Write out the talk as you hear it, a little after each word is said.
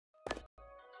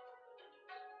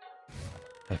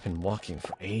I've been walking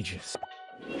for ages.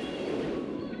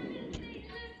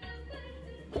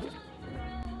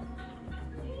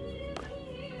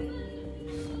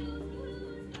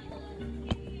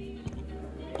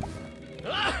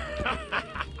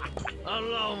 A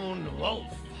lone wolf.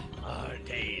 Our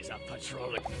days of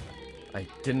patrolling. I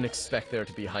didn't expect there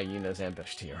to be hyenas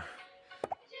ambushed here.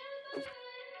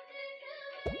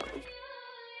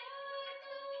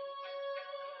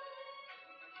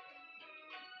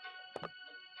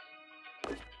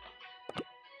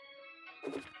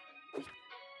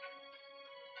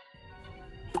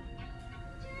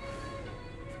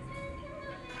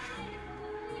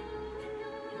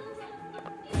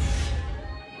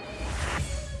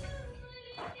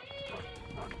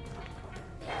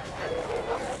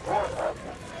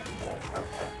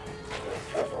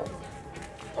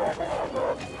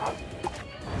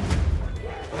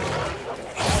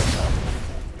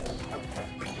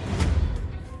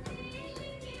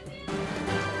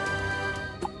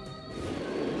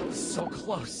 So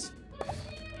close.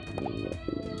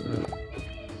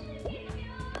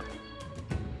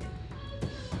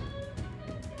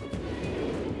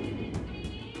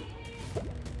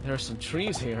 There are some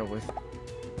trees here with...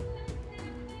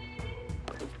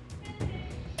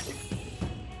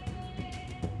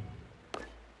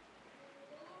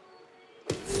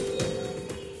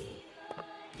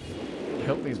 I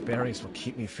hope these berries will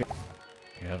keep me fit.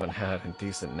 You haven't had a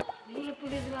decent...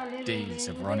 Days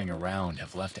of running around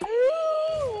have left it.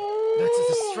 That's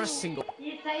a distress signal.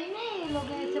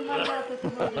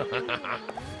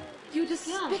 You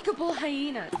despicable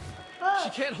hyena! She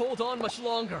can't hold on much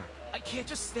longer. I can't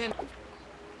just stand...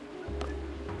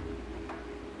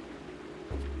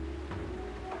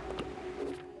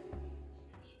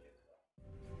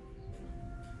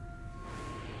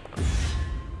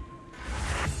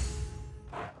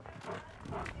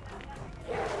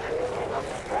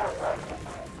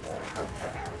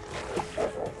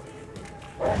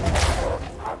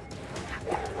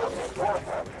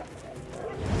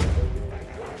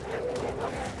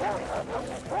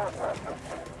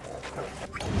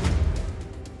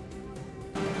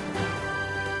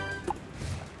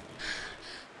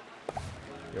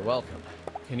 You're welcome.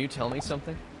 Can you tell me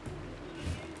something?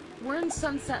 We're in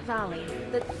Sunset Valley.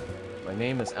 My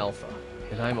name is Alpha,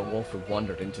 and I'm a wolf who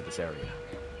wandered into this area.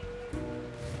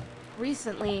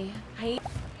 Recently,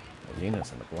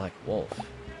 Hyenas and the Black Wolf.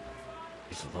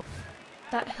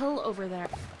 that hill over there.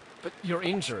 But you're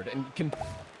injured and can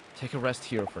take a rest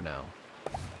here for now.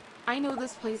 I know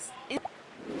this place. I've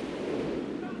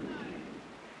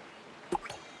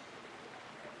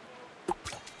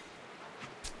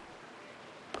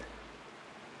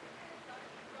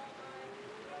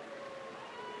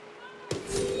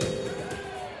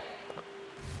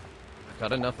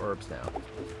got enough herbs now.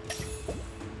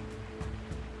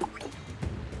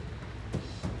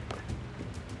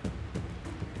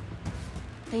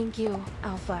 Thank you,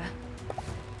 Alpha.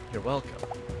 You're welcome.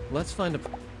 Let's find a...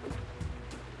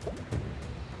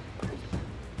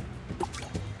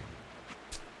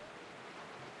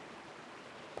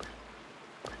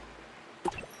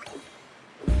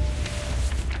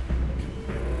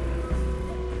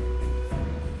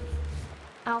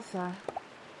 Alpha,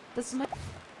 this might...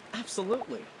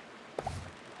 Absolutely.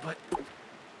 But...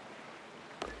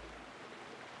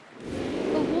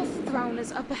 The wolf throne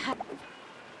is up ahead.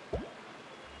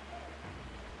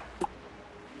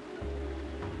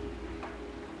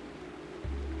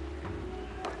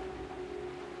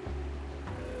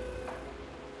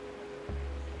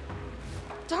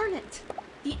 Darn it!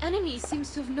 The enemy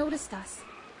seems to have noticed us.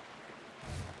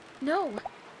 No!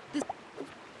 This...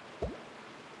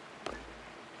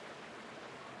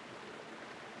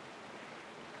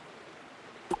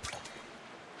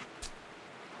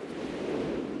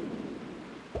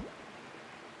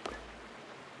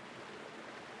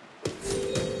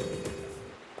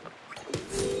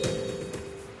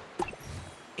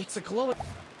 It's a glowing...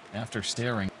 After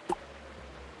staring.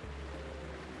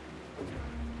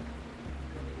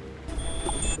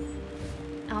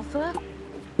 Alpha?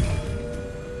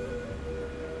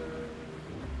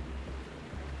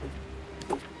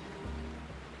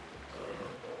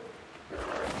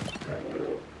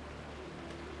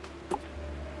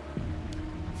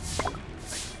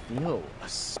 Feel a...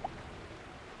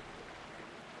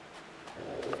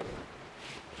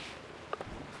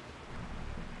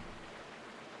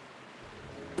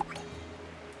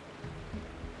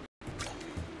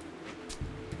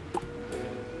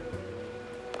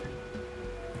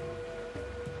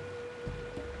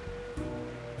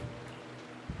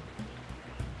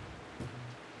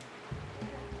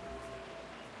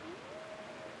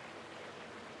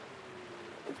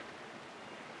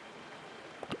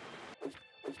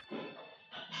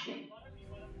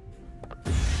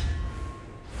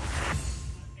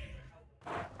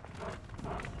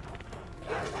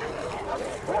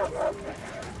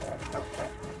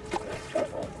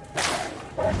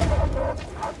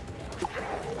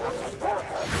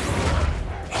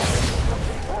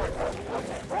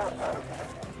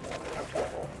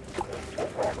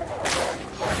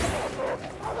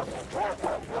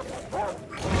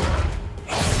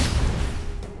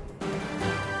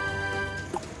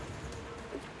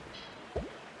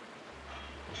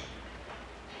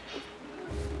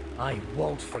 I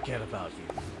won't forget about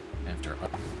you. After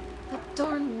That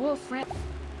darn wolf ran.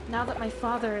 Now that my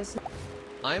father is.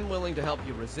 I'm willing to help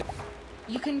you resist.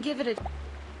 You can give it a.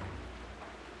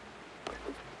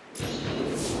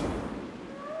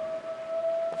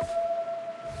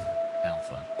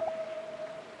 Alpha.